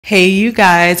Hey, you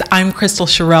guys, I'm Kristal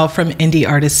Cherelle from Indie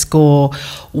Artist School.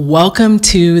 Welcome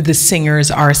to the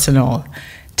Singer's Arsenal.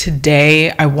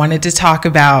 Today, I wanted to talk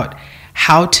about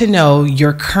how to know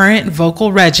your current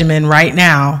vocal regimen right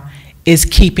now is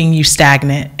keeping you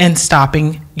stagnant and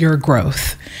stopping your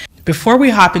growth. Before we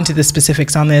hop into the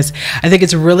specifics on this, I think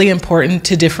it's really important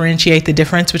to differentiate the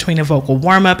difference between a vocal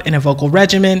warm-up and a vocal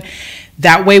regimen.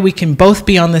 That way we can both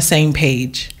be on the same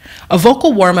page. A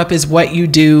vocal warm-up is what you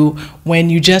do when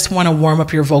you just want to warm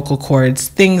up your vocal cords.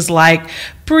 Things like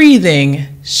breathing,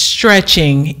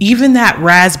 stretching, even that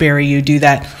raspberry you do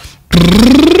that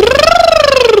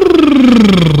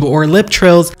or lip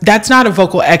trills. That's not a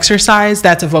vocal exercise,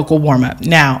 that's a vocal warm-up.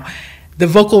 Now, the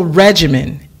vocal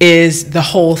regimen is the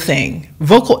whole thing.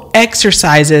 Vocal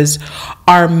exercises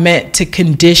are meant to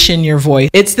condition your voice.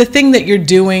 It's the thing that you're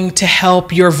doing to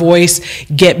help your voice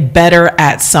get better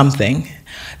at something.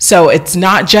 So it's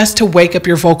not just to wake up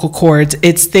your vocal cords.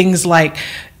 It's things like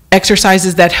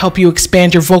exercises that help you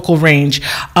expand your vocal range.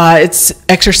 It's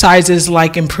exercises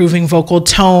like improving vocal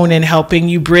tone and helping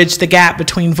you bridge the gap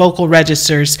between vocal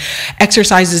registers.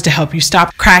 Exercises to help you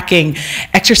stop cracking.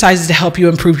 Exercises to help you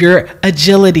improve your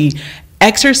agility.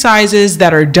 Exercises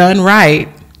that are done right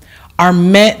are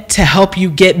meant to help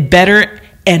you get better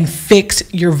and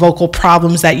fix your vocal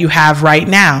problems that you have right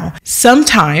now.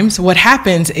 Sometimes what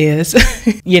happens is,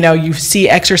 you see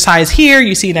exercise here,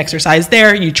 you see an exercise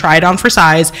there, you try it on for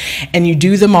size, and you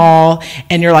do them all,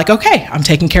 and you're like, okay, I'm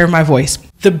taking care of my voice.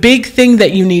 The big thing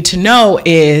that you need to know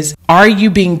is, are you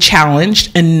being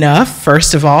challenged enough,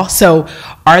 first of all? So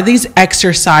are these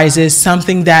exercises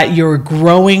something that you're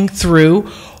growing through?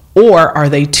 Or are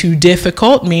they too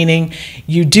difficult, meaning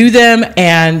you do them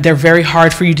and they're very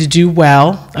hard for you to do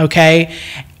well, okay?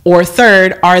 Or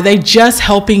third, are they just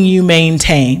helping you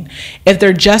maintain? If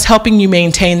they're just helping you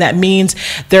maintain, that means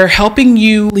they're helping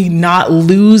you not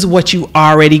lose what you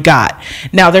already got.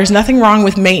 Now, there's nothing wrong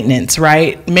with maintenance,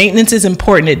 right? Maintenance is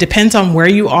important. It depends on where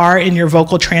you are in your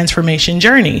vocal transformation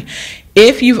journey.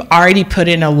 If you've already put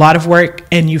in a lot of work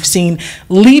and you've seen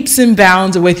leaps and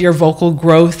bounds with your vocal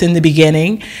growth in the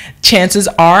beginning, chances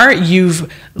are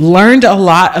you've learned a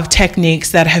lot of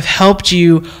techniques that have helped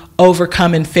you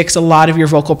overcome and fix a lot of your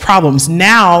vocal problems.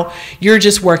 Now you're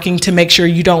just working to make sure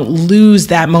you don't lose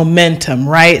that momentum,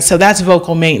 right? So that's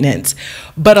vocal maintenance.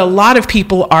 But a lot of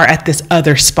people are at this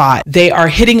other spot. They are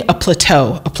hitting a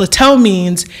plateau. A plateau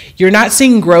means you're not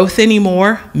seeing growth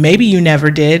anymore. Maybe you never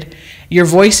did. Your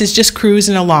voice is just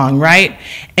cruising along, right?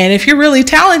 And if you're really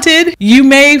talented, you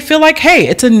may feel like, hey,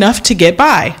 it's enough to get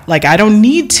by. Like, I don't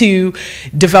need to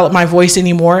develop my voice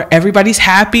anymore. Everybody's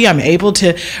happy. I'm able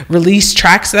to release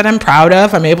tracks that I'm proud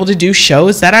of. I'm able to do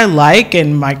shows that I like,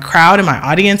 and my crowd and my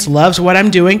audience loves what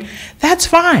I'm doing. That's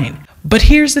fine. But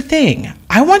here's the thing.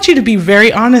 I want you to be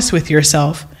very honest with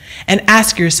yourself and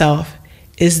ask yourself,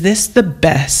 is this the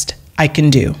best I can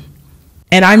do?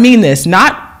 And I mean this,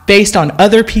 not based on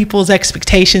other people's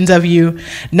expectations of you,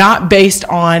 not based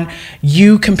on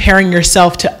you comparing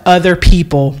yourself to other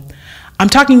people. I'm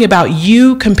talking about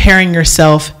you comparing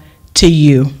yourself to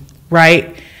you,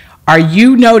 right? Are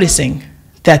you noticing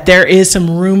that there is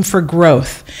some room for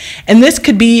growth? And this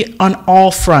could be on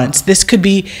all fronts. This could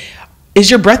be, is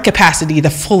your breath capacity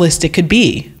the fullest it could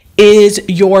be? Is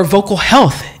your vocal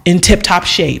health in tip-top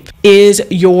shape? Is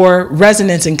your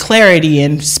resonance and clarity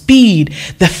and speed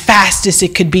the fastest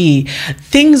it could be?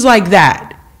 Things like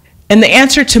that. And the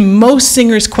answer to most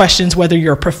singers' questions, whether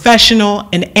you're a professional,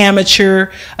 an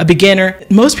amateur, a beginner,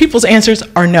 most people's answers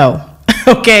are no.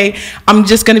 Okay, I'm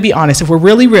just going to be honest. If we're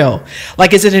really real,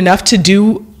 like, is it enough to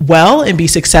do well and be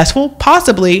successful?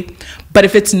 Possibly. But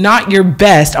if it's not your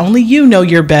best, only you know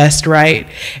your best, right?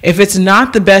 If it's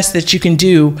not the best that you can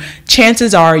do,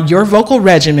 chances are your vocal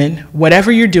regimen,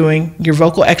 whatever you're doing, your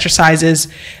vocal exercises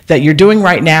that you're doing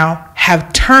right now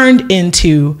have turned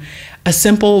into a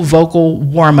simple vocal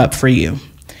warm-up for you.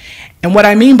 And what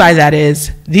I mean by that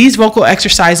is these vocal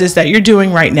exercises that you're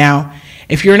doing right now,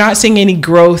 if you're not seeing any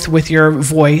growth with your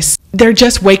voice, they're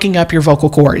just waking up your vocal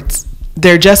cords.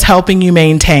 They're just helping you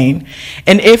maintain.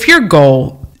 And if your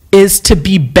goal is to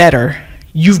be better,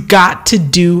 you've got to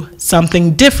do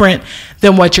something different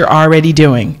than what you're already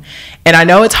doing. And I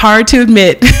know it's hard to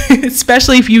admit,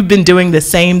 especially if you've been doing the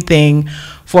same thing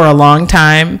for a long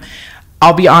time.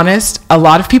 I'll be honest, a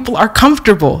lot of people are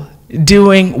comfortable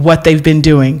doing what they've been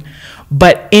doing.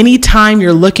 But anytime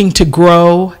you're looking to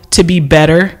grow, to be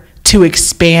better, to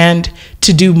expand,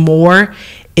 to do more,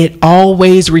 it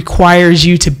always requires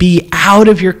you to be out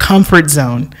of your comfort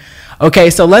zone.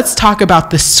 Okay, so let's talk about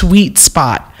the sweet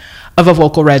spot of a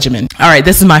vocal regimen. All right,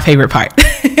 this is my favorite part.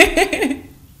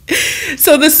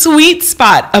 So the sweet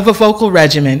spot of a vocal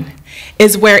regimen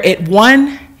is where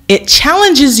it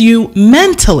challenges you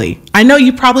mentally. I know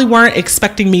you probably weren't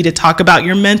expecting me to talk about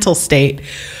your mental state,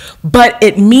 but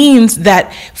it means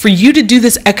that for you to do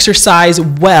this exercise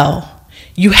well,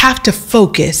 you have to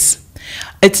focus.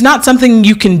 It's not something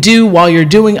you can do while you're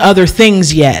doing other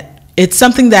things yet. It's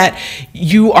something that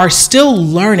you are still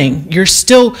learning. You're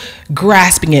still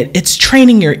grasping it. It's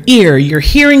training your ear. You're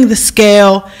hearing the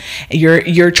scale.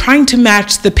 You're trying to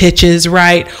match the pitches,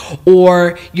 right?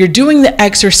 Or you're doing the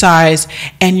exercise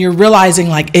and you're realizing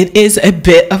like it is a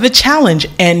bit of a challenge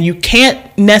and you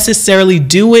can't necessarily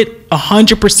do it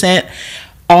 100%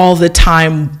 all the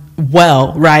time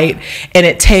well, right? And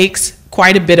it takes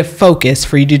quite a bit of focus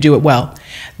for you to do it well.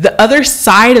 The other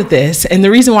side of this, and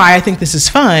the reason why I think this is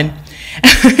fun,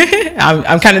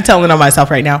 I'm kind of telling on myself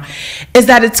right now, is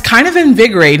that it's kind of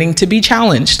invigorating to be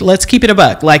challenged. Let's keep it a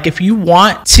buck. Like if you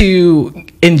want to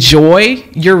enjoy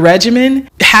your regimen,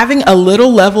 having a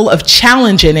little level of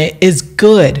challenge in it is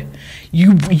good.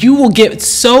 You will get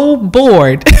so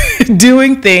bored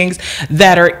doing things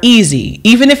that are easy.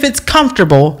 Even if it's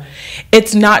comfortable,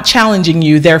 it's not challenging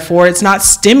you. Therefore, it's not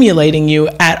stimulating you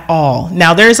at all.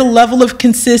 Now, there's a level of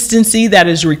consistency that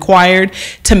is required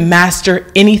to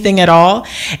master anything at all.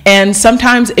 And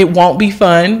sometimes it won't be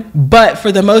fun, but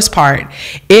for the most part,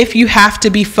 if you have to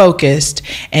be focused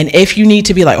and if you need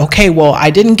to be like, okay, well, I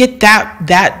didn't get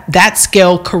that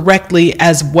scale correctly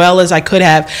as well as I could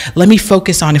have. Let me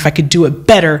focus on if I could do it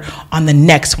better on the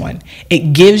next one.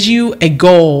 It gives you a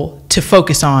goal to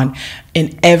focus on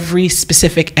in every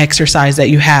specific exercise that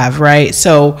you have, right?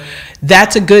 So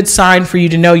that's a good sign for you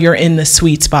to know you're in the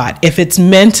sweet spot. If it's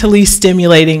mentally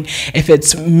stimulating, if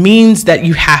it means that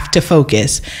you have to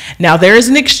focus. Now, there is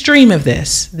an extreme of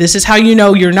this. This is how you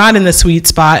know you're not in the sweet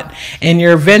spot and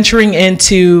you're venturing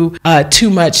into too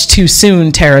much too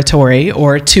soon territory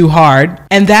or too hard.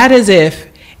 And that is if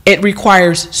it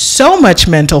requires so much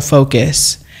mental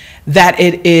focus that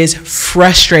it is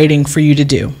frustrating for you to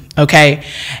do, okay?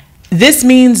 This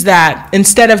means that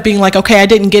instead of being like, okay, I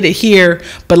didn't get it here,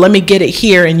 but let me get it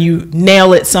here, and you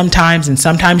nail it sometimes and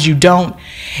sometimes you don't,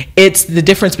 it's the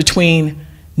difference between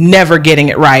never getting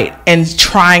it right and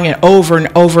trying it over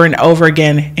and over and over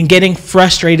again and getting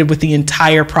frustrated with the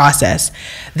entire process.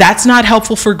 That's not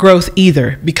helpful for growth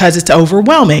either, because it's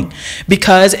overwhelming,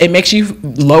 because it makes you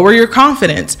lower your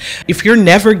confidence. If you're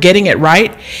never getting it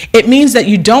right, it means that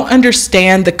you don't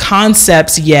understand the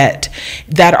concepts yet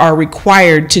that are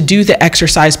required to do the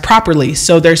exercise properly.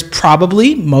 So there's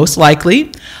probably, most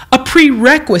likely, a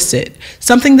prerequisite,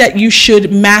 something that you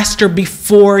should master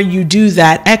before you do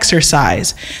that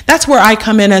exercise. That's where I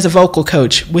come in as a vocal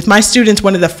coach. With my students,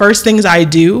 one of the first things I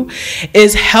do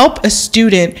is help a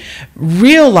student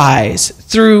realize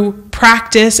through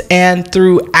practice and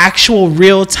through actual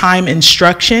real-time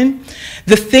instruction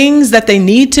the things that they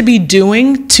need to be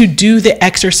doing to do the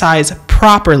exercise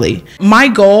properly. My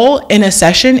goal in a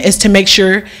session is to make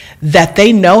sure that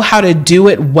they know how to do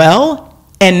it well,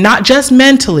 and not just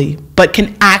mentally, but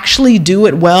can actually do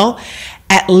it well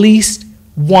at least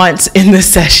once in the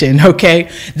session, okay?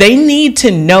 They need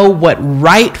to know what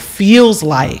right feels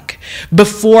like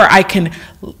before I can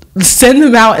send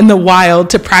them out in the wild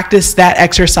to practice that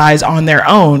exercise on their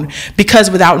own, because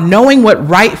without knowing what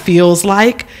right feels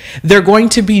like, they're going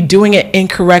to be doing it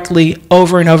incorrectly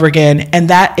over and over again, and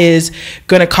that is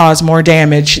going to cause more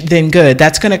damage than good.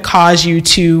 That's going to cause you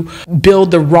to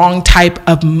build the wrong type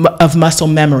of muscle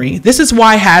memory. This is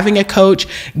why having a coach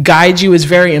guide you is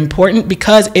very important,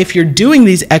 because if you're doing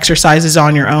these exercises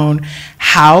on your own,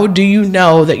 how do you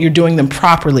know that you're doing them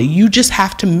properly? You just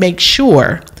have to make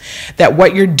sure that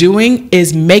what you're doing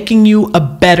is making you a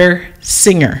better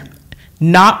singer.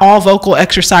 Not all vocal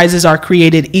exercises are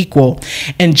created equal.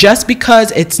 And just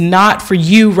because it's not for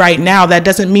you right now, that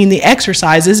doesn't mean the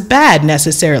exercise is bad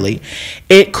necessarily.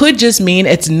 It could just mean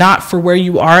it's not for where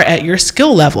you are at your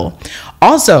skill level.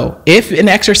 Also, if an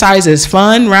exercise is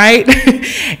fun, right,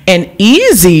 and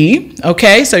easy,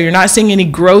 okay, so you're not seeing any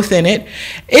growth in it,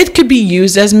 it could be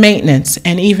used as maintenance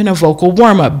and even a vocal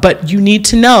warm-up. But you need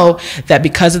to know that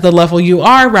because of the level you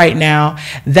are right now,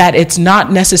 that it's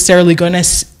not necessarily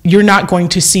you're not going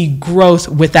to see growth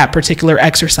with that particular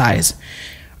exercise.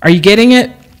 Are you getting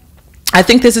it? I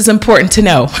think this is important to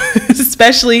know,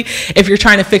 especially if you're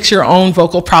trying to fix your own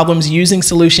vocal problems using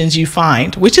solutions you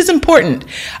find, which is important.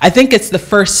 I think it's the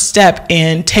first step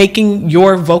in taking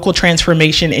your vocal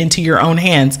transformation into your own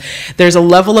hands. There's a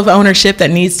level of ownership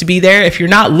that needs to be there. If you're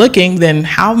not looking, then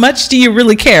how much do you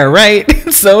really care, right?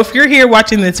 So if you're here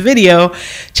watching this video,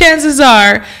 chances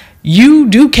are you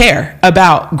do care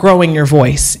about growing your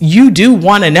voice. You do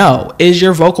want to know, is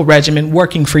your vocal regimen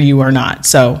working for you or not?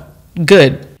 So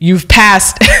good. You've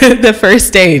passed the first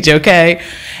stage, okay?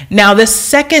 Now, the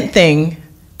second thing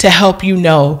to help you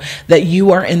know that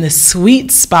you are in the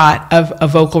sweet spot of a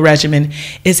vocal regimen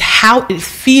is how it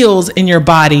feels in your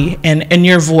body and in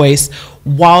your voice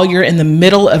while you're in the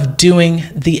middle of doing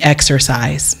the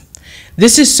exercise.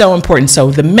 This is so important.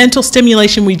 So the mental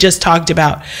stimulation we just talked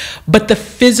about, but the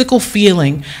physical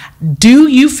feeling. Do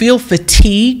you feel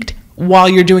fatigued while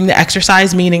you're doing the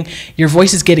exercise, meaning your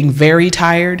voice is getting very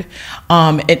tired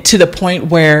to the point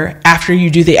where after you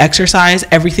do the exercise,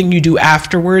 everything you do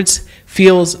afterwards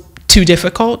feels too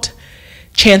difficult?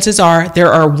 Chances are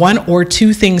there are one or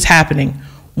two things happening.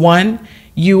 One,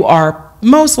 you are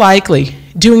most likely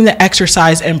doing the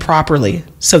exercise improperly.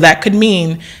 So that could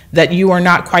mean that you are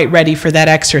not quite ready for that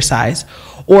exercise.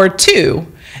 Or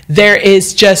two,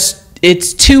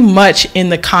 it's too much in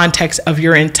the context of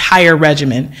your entire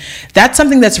regimen. That's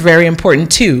something that's very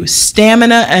important too.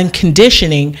 Stamina and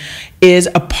conditioning is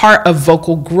a part of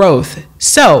vocal growth.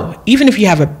 So even if you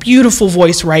have a beautiful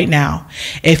voice right now,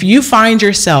 if you find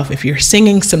yourself, if you're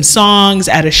singing some songs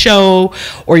at a show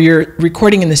or you're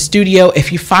recording in the studio,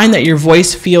 if you find that your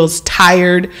voice feels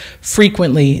tired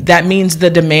frequently, that means the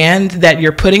demand that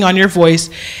you're putting on your voice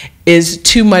is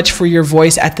too much for your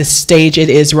voice at the stage it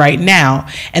is right now.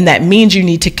 And that means you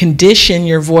need to condition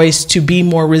your voice to be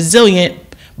more resilient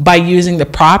by using the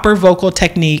proper vocal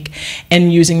technique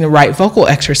and using the right vocal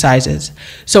exercises.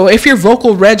 So if your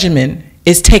vocal regimen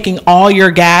is taking all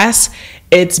your gas,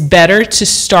 it's better to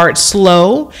start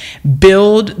slow,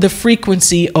 build the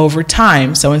frequency over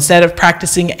time. So instead of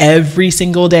practicing every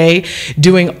single day,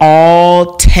 doing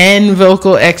all 10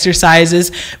 vocal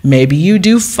exercises, maybe you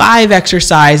do 5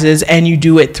 exercises and you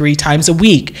do it 3 times a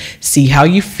week. See how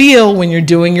you feel when you're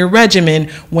doing your regimen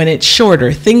when it's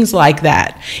shorter, things like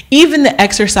that. Even the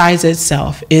exercise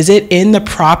itself, is it in the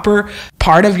proper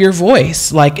part of your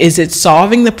voice? Like, is it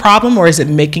solving the problem or is it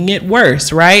making it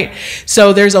worse, right?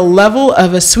 So there's a level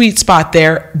of a sweet spot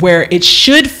there where it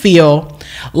should feel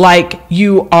like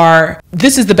you are,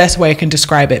 this is the best way I can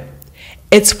describe it.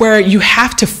 It's where you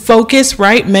have to focus,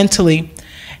 right, mentally,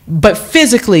 but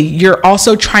physically you're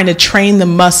also trying to train the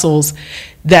muscles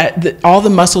all the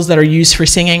muscles that are used for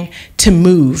singing to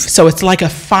move. So it's like a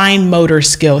fine motor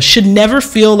skill. Should never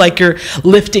feel like you're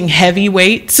lifting heavy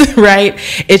weights, right?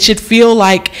 It should feel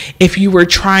like if you were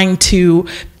trying to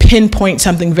pinpoint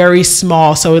something very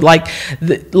small. So like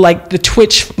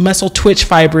the muscle twitch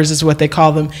fibers is what they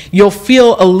call them. You'll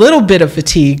feel a little bit of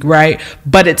fatigue, right?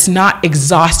 But it's not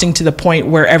exhausting to the point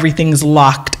where everything's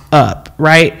locked up,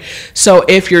 right? So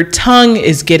if your tongue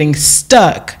is getting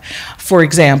stuck, for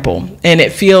example, and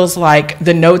it feels like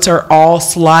the notes are all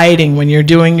sliding when you're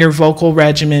doing your vocal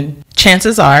regimen,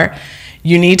 chances are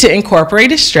you need to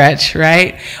incorporate a stretch,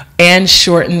 right? And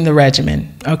shorten the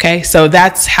regimen, okay? So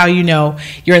that's how you know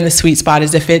you're in the sweet spot,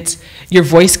 is if your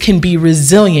voice can be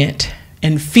resilient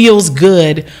and feels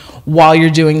good while you're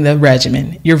doing the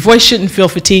regimen. Your voice shouldn't feel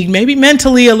fatigued, maybe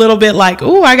mentally a little bit like,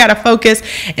 oh, I gotta focus,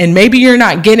 and maybe you're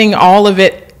not getting all of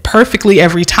it perfectly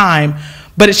every time,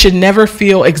 but it should never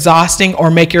feel exhausting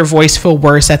or make your voice feel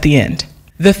worse at the end.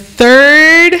 The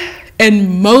third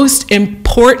and most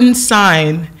important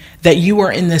sign that you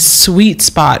are in the sweet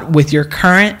spot with your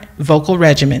current vocal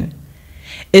regimen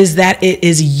is that it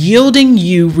is yielding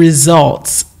you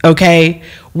results, okay?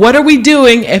 What are we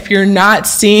doing if you're not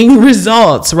seeing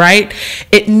results, right?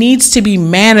 It needs to be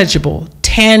manageable,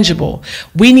 tangible.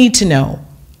 We need to know,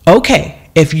 okay,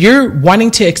 if you're wanting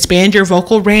to expand your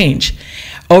vocal range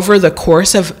over the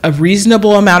course of a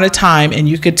reasonable amount of time, and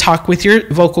you could talk with your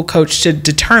vocal coach to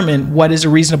determine what is a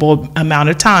reasonable amount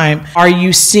of time, are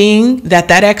you seeing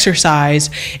that exercise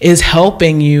is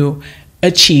helping you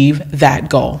achieve that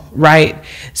goal, right?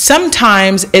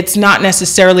 Sometimes it's not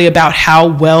necessarily about how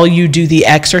well you do the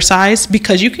exercise,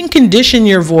 because you can condition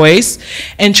your voice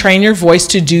and train your voice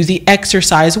to do the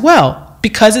exercise well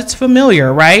because it's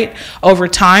familiar, right? Over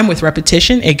time, with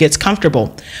repetition, it gets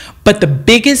comfortable. But the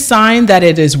biggest sign that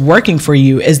it is working for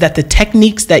you is that the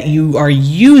techniques that you are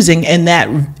using in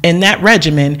that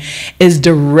regimen is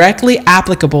directly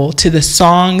applicable to the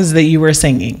songs that you are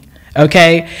singing.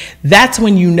 Okay, that's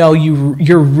when you know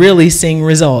you're really seeing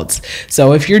results.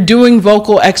 So if you're doing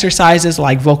vocal exercises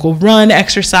like vocal run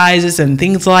exercises and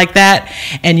things like that,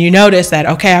 and you notice that,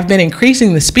 okay, I've been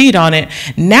increasing the speed on it.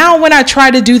 Now when I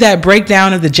try to do that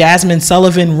breakdown of the Jasmine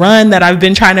Sullivan run that I've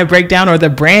been trying to break down, or the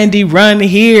Brandy run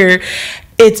here,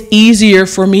 it's easier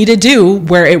for me to do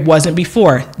where it wasn't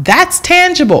before. That's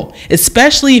tangible,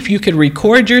 especially if you could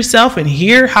record yourself and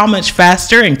hear how much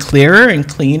faster and clearer and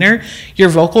cleaner your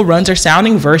vocal runs are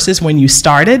sounding versus when you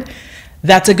started.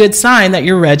 That's a good sign that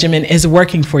your regimen is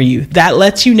working for you. That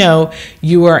lets you know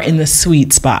you are in the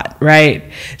sweet spot, right?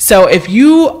 So if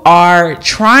you are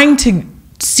trying to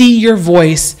see your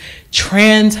voice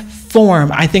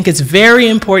transform, I think it's very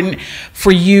important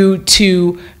for you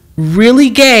to really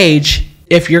gauge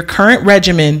if your current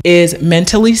regimen is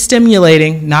mentally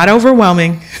stimulating, not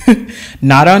overwhelming,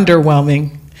 not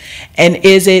underwhelming, and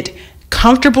is it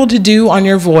comfortable to do on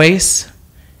your voice,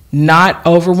 not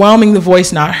overwhelming the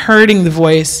voice, not hurting the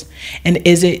voice, and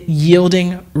is it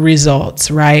yielding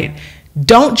results, right?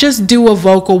 Don't just do a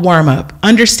vocal warm-up.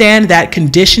 Understand that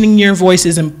conditioning your voice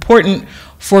is important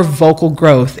for vocal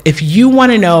growth. If you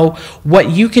want to know what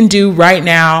you can do right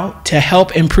now to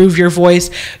help improve your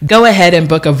voice, go ahead and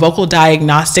book a vocal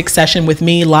diagnostic session with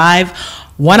me live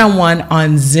one-on-one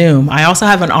on Zoom. I also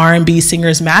have an R&B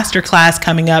singers masterclass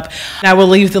coming up, and I will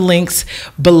leave the links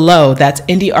below. That's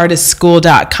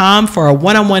indieartistschool.com for a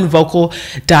one-on-one vocal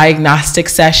diagnostic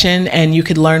session, and you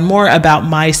could learn more about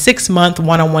my 6-month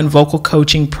one-on-one vocal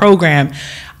coaching program.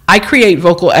 I create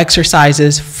vocal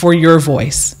exercises for your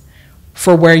voice,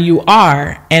 for where you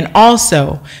are, and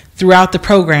also throughout the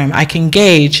program, I can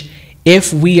gauge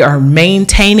if we are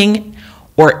maintaining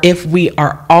or if we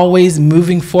are always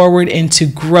moving forward into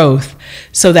growth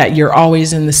so that you're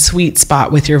always in the sweet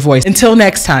spot with your voice. Until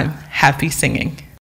next time, happy singing.